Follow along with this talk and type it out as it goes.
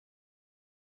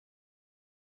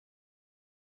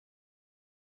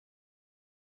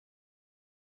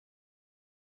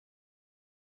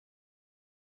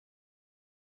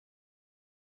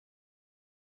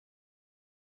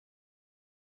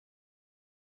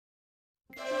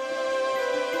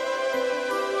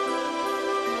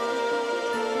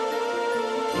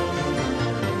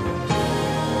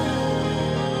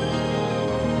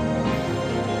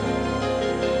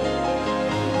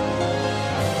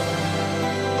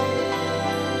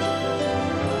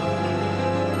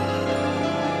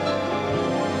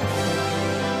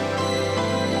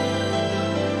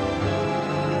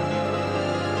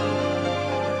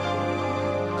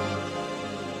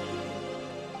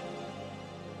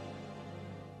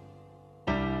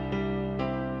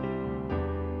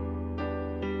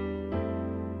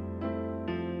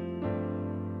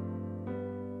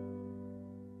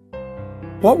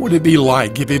What would it be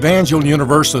like if Evangel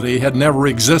University had never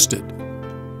existed?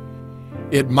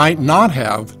 It might not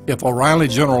have if O'Reilly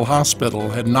General Hospital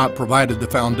had not provided the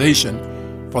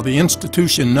foundation for the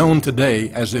institution known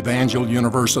today as Evangel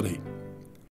University.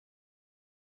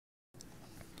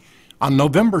 On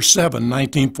November 7,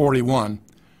 1941,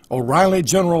 O'Reilly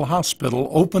General Hospital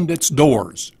opened its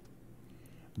doors,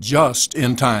 just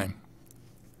in time.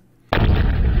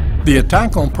 The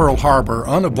attack on Pearl Harbor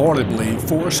unavoidably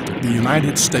forced the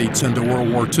United States into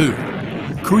World War II,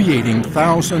 creating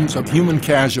thousands of human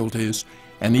casualties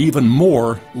and even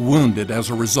more wounded as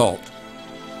a result.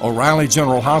 O'Reilly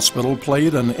General Hospital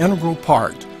played an integral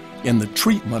part in the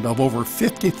treatment of over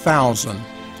 50,000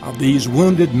 of these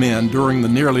wounded men during the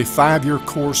nearly 5-year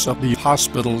course of the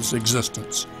hospital's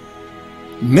existence.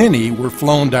 Many were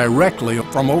flown directly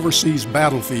from overseas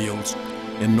battlefields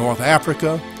in North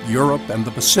Africa, Europe, and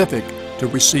the Pacific to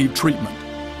receive treatment.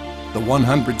 The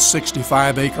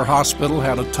 165-acre hospital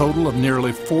had a total of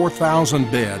nearly 4,000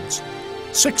 beds.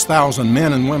 6,000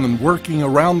 men and women working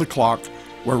around the clock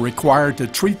were required to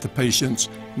treat the patients,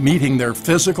 meeting their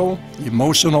physical,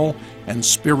 emotional, and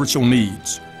spiritual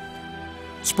needs.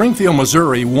 Springfield,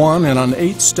 Missouri won in an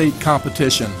 8-state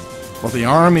competition for the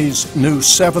Army's new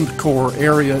 7th Corps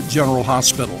Area General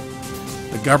Hospital.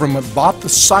 The government bought the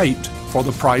site for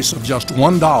the price of just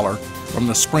 $1 from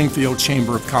the Springfield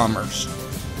Chamber of Commerce.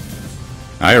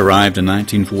 I arrived in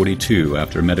 1942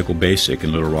 after medical basic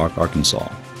in Little Rock,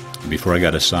 Arkansas. Before I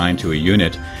got assigned to a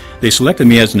unit, they selected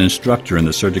me as an instructor in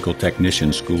the surgical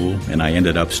technician school, and I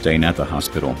ended up staying at the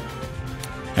hospital.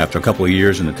 After a couple of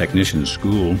years in the technician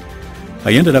school,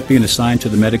 I ended up being assigned to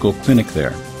the medical clinic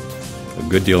there. A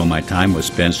good deal of my time was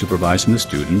spent supervising the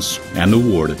students and the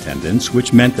ward attendants,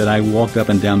 which meant that I walked up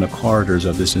and down the corridors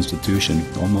of this institution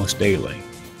almost daily.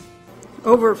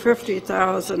 Over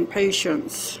 50,000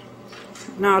 patients,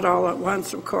 not all at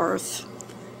once, of course,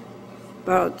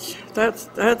 but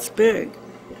that's big.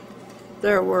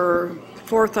 There were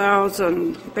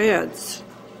 4,000 beds,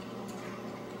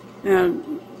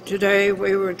 and today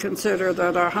we would consider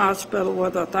that a hospital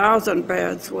with 1,000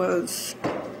 beds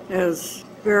is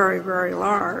very, very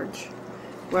large.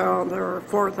 Well, there were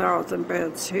 4,000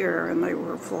 beds here, and they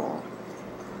were full.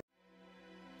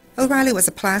 O'Reilly was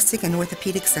a plastic and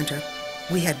orthopedic center.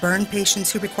 We had burn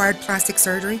patients who required plastic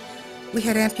surgery. We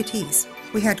had amputees.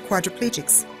 We had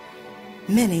quadriplegics.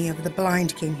 Many of the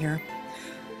blind came here.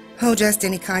 Oh, just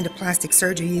any kind of plastic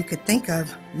surgery you could think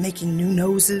of, making new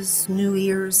noses, new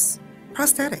ears,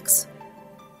 prosthetics.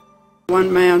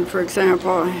 One man, for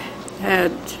example,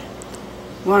 had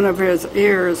one of his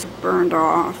ears burned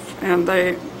off, and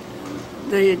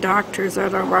the doctors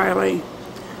at O'Reilly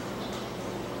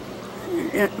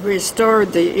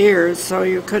restored the ears so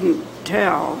you couldn't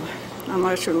tell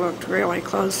unless you looked really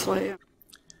closely.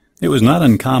 It was not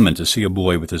uncommon to see a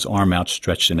boy with his arm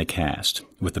outstretched in a cast,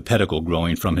 with the pedicle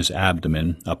growing from his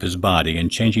abdomen up his body and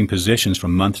changing positions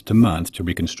from month to month to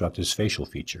reconstruct his facial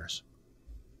features.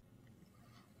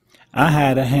 I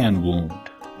had a hand wound.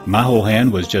 My whole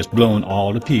hand was just blown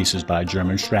all to pieces by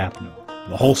German shrapnel,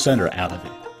 the whole center out of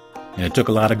it, and it took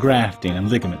a lot of grafting and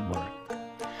ligament work.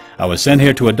 I was sent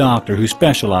here to a doctor who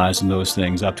specialized in those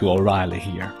things up to O'Reilly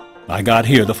here. I got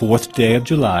here the 4th day of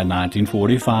July,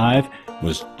 1945,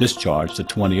 was discharged the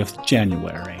 20th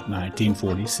January,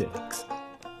 1946.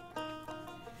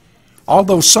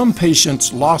 Although some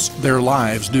patients lost their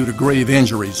lives due to grave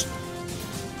injuries,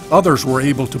 others were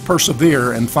able to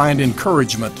persevere and find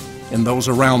encouragement in those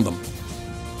around them.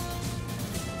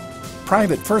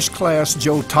 Private First Class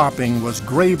Joe Topping was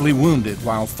gravely wounded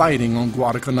while fighting on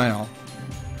Guadalcanal.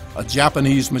 A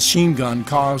Japanese machine gun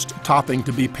caused Topping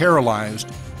to be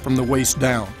paralyzed from the waist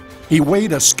down. He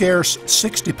weighed a scarce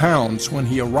 60 pounds when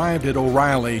he arrived at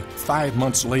O'Reilly 5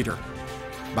 months later.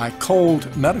 By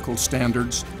cold medical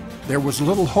standards, there was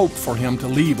little hope for him to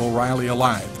leave O'Reilly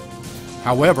alive.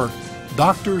 However,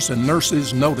 doctors and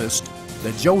nurses noticed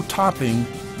that Joe Topping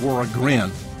wore a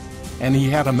grin, and he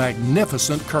had a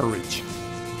magnificent courage.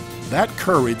 That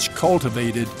courage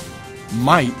cultivated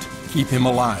might keep him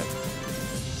alive.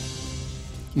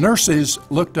 Nurses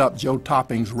looked up Joe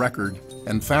Topping's record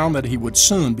and found that he would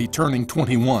soon be turning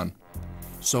 21.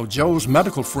 So Joe's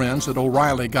medical friends at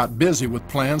O'Reilly got busy with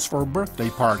plans for a birthday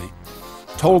party,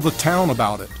 told the town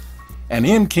about it, and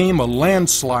in came a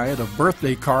landslide of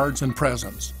birthday cards and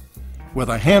presents. With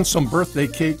a handsome birthday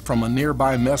cake from a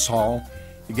nearby mess hall,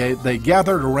 they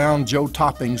gathered around Joe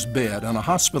Topping's bed in a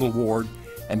hospital ward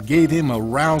and gave him a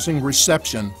rousing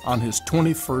reception on his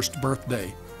 21st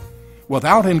birthday.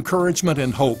 Without encouragement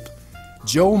and hope,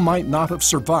 Joe might not have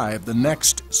survived the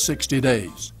next 60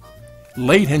 days.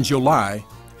 Late in July,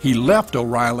 he left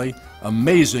O'Reilly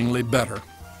amazingly better.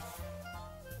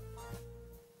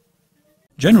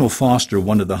 General Foster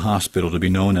wanted the hospital to be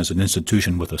known as an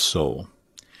institution with a soul,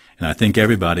 and I think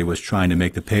everybody was trying to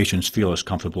make the patients feel as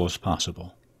comfortable as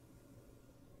possible.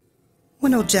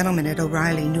 One old gentleman at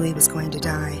O'Reilly knew he was going to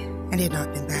die, and he had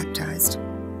not been baptized.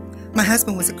 My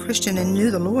husband was a Christian and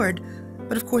knew the Lord,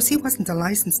 but of course he wasn't a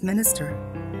licensed minister.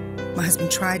 My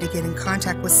husband tried to get in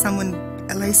contact with someone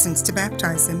licensed to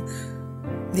baptize him.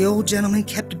 The old gentleman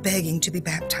kept begging to be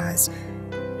baptized.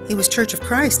 He was Church of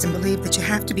Christ and believed that you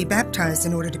have to be baptized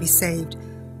in order to be saved.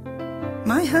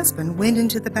 My husband went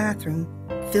into the bathroom,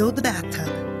 filled the bathtub,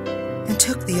 and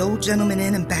took the old gentleman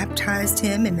in and baptized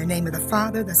him in the name of the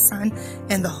Father, the Son,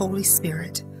 and the Holy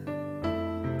Spirit.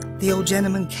 The old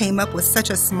gentleman came up with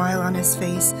such a smile on his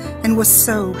face and was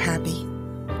so happy.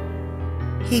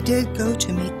 He did go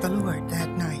to meet the Lord that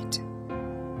night.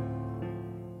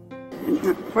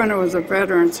 When it was a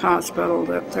veterans hospital,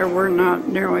 there were not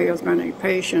nearly as many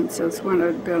patients as when it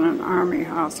had been an Army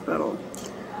hospital.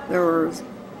 There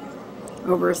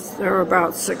were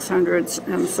about 600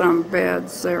 and some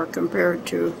beds there compared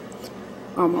to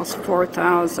almost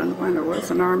 4,000 when it was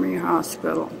an Army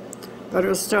hospital. But it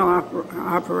was still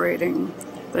operating.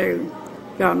 They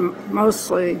got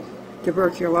mostly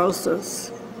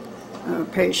tuberculosis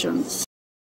patients.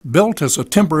 Built as a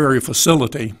temporary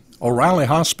facility, O'Reilly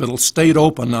Hospital stayed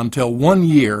open until 1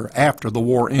 year after the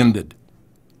war ended.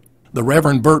 The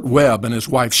Reverend Bert Webb and his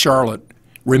wife Charlotte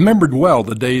remembered well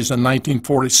the days in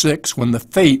 1946 when the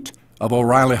fate of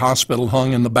O'Reilly Hospital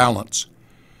hung in the balance.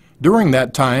 During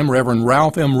that time, Reverend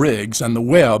Ralph M. Riggs and the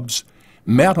Webbs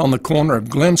met on the corner of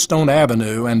Glenstone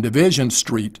Avenue and Division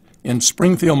Street in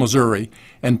Springfield, Missouri,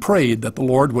 and prayed that the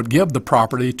Lord would give the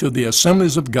property to the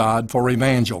Assemblies of God for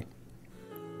Evangel.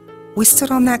 We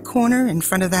stood on that corner in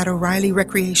front of that O'Reilly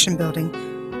Recreation Building,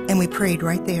 and we prayed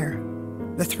right there,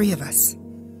 the three of us.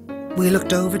 We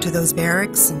looked over to those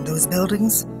barracks and those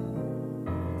buildings.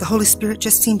 The Holy Spirit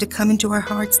just seemed to come into our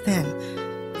hearts then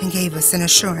and gave us an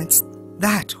assurance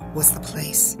that was the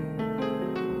place.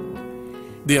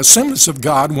 The Assemblies of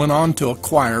God went on to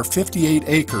acquire 58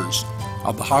 acres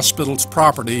of the hospital's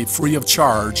property free of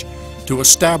charge to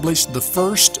establish the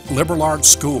first liberal arts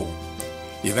school.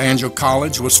 Evangel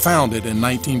College was founded in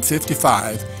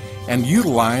 1955 and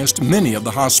utilized many of the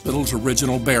hospital's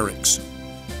original barracks.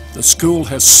 The school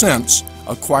has since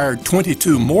acquired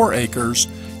 22 more acres,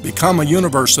 become a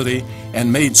university,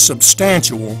 and made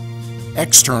substantial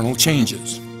external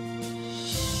changes.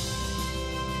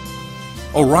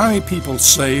 O'Reilly people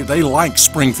say they like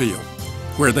Springfield,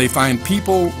 where they find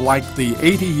people like the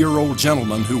 80-year-old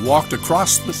gentleman who walked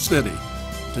across the city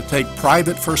to take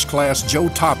Private First Class Joe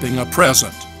Topping a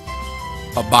present,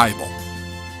 a Bible.